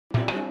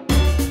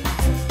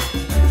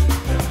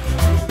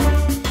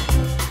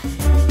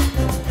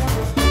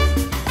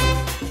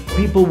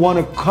people want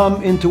to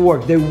come into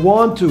work. They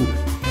want to.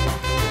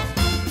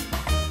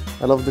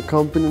 I love the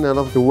company and I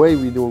love the way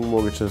we're doing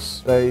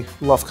mortgages. I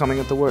love coming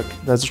into work.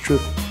 That's the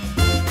truth.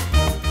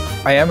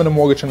 I am in the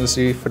mortgage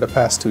industry for the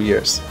past 2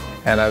 years,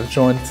 and I've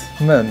joined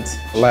Mint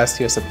last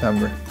year,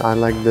 September. I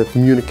like that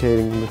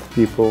communicating with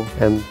people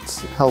and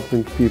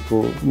helping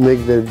people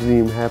make their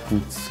dream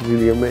happen. It's a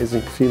really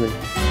amazing feeling.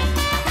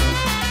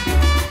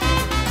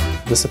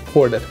 The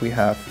support that we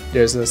have,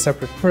 there's a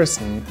separate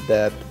person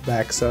that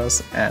backs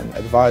us and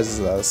advises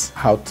us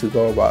how to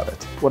go about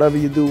it. Whatever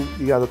you do,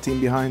 you got a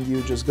team behind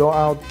you. Just go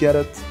out, get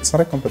it. It's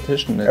not a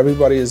competition.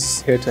 Everybody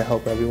is here to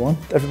help everyone.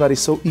 Everybody's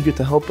so eager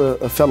to help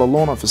a fellow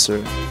loan officer.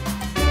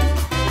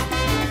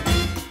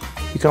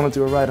 You come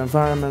into a right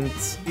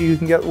environment, you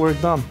can get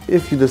work done.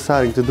 If you're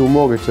deciding to do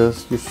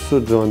mortgages, you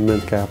should join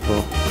Mint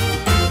Capital.